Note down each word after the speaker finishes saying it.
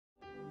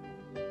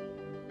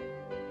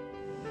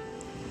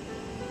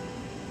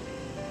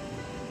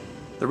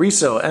The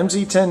RISO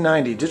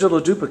MZ1090 digital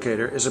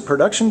duplicator is a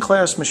production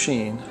class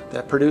machine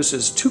that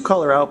produces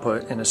two-color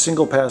output in a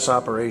single-pass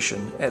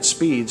operation at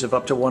speeds of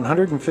up to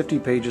 150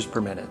 pages per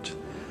minute.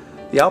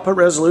 The output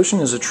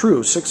resolution is a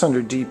true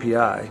 600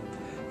 dpi,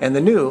 and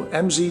the new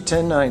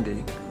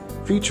MZ1090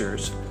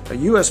 features a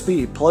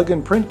USB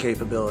plug-and print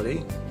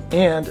capability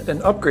and an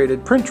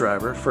upgraded print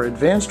driver for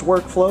advanced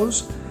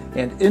workflows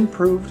and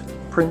improved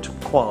print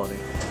quality.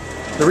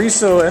 The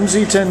RISO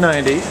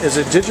MZ1090 is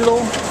a digital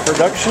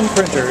production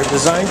printer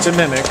designed to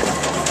mimic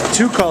a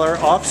two-color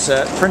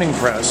offset printing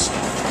press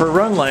for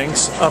run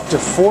lengths up to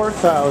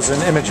 4,000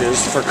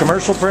 images for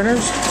commercial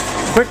printers,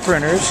 quick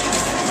printers,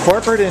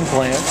 corporate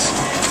implants,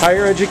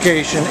 higher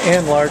education,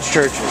 and large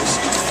churches.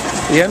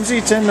 The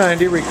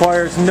MZ1090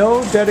 requires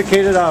no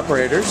dedicated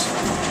operators,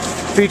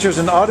 features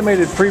an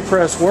automated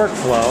pre-press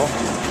workflow,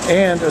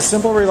 and a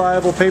simple,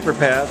 reliable paper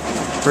path,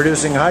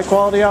 producing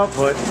high-quality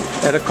output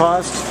at a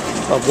cost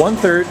of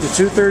 1/3 to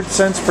 2/3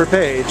 cents per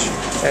page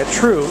at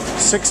true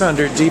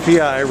 600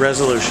 dpi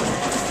resolution.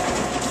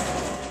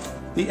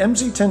 The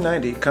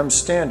MZ1090 comes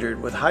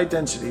standard with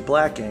high-density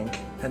black ink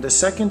and a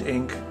second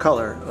ink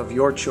color of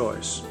your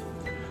choice.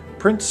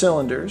 Print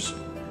cylinders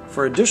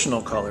for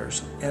additional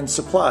colors and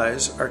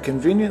supplies are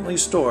conveniently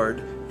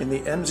stored in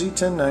the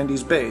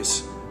MZ1090's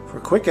base for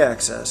quick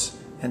access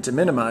and to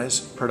minimize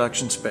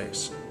production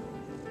space.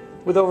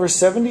 With over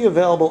 70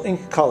 available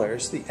ink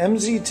colors, the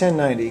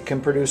MZ1090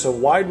 can produce a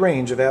wide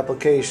range of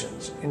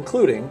applications,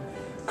 including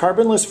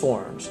carbonless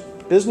forms,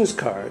 business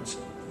cards,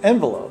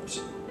 envelopes,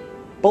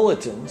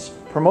 bulletins,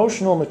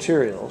 promotional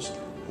materials,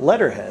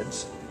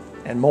 letterheads,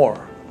 and more.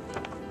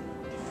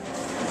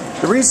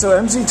 The RISO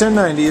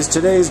MZ1090 is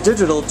today's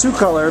digital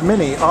two-color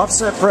mini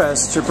offset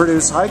press to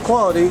produce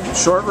high-quality,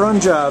 short-run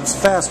jobs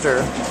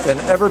faster than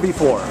ever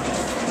before.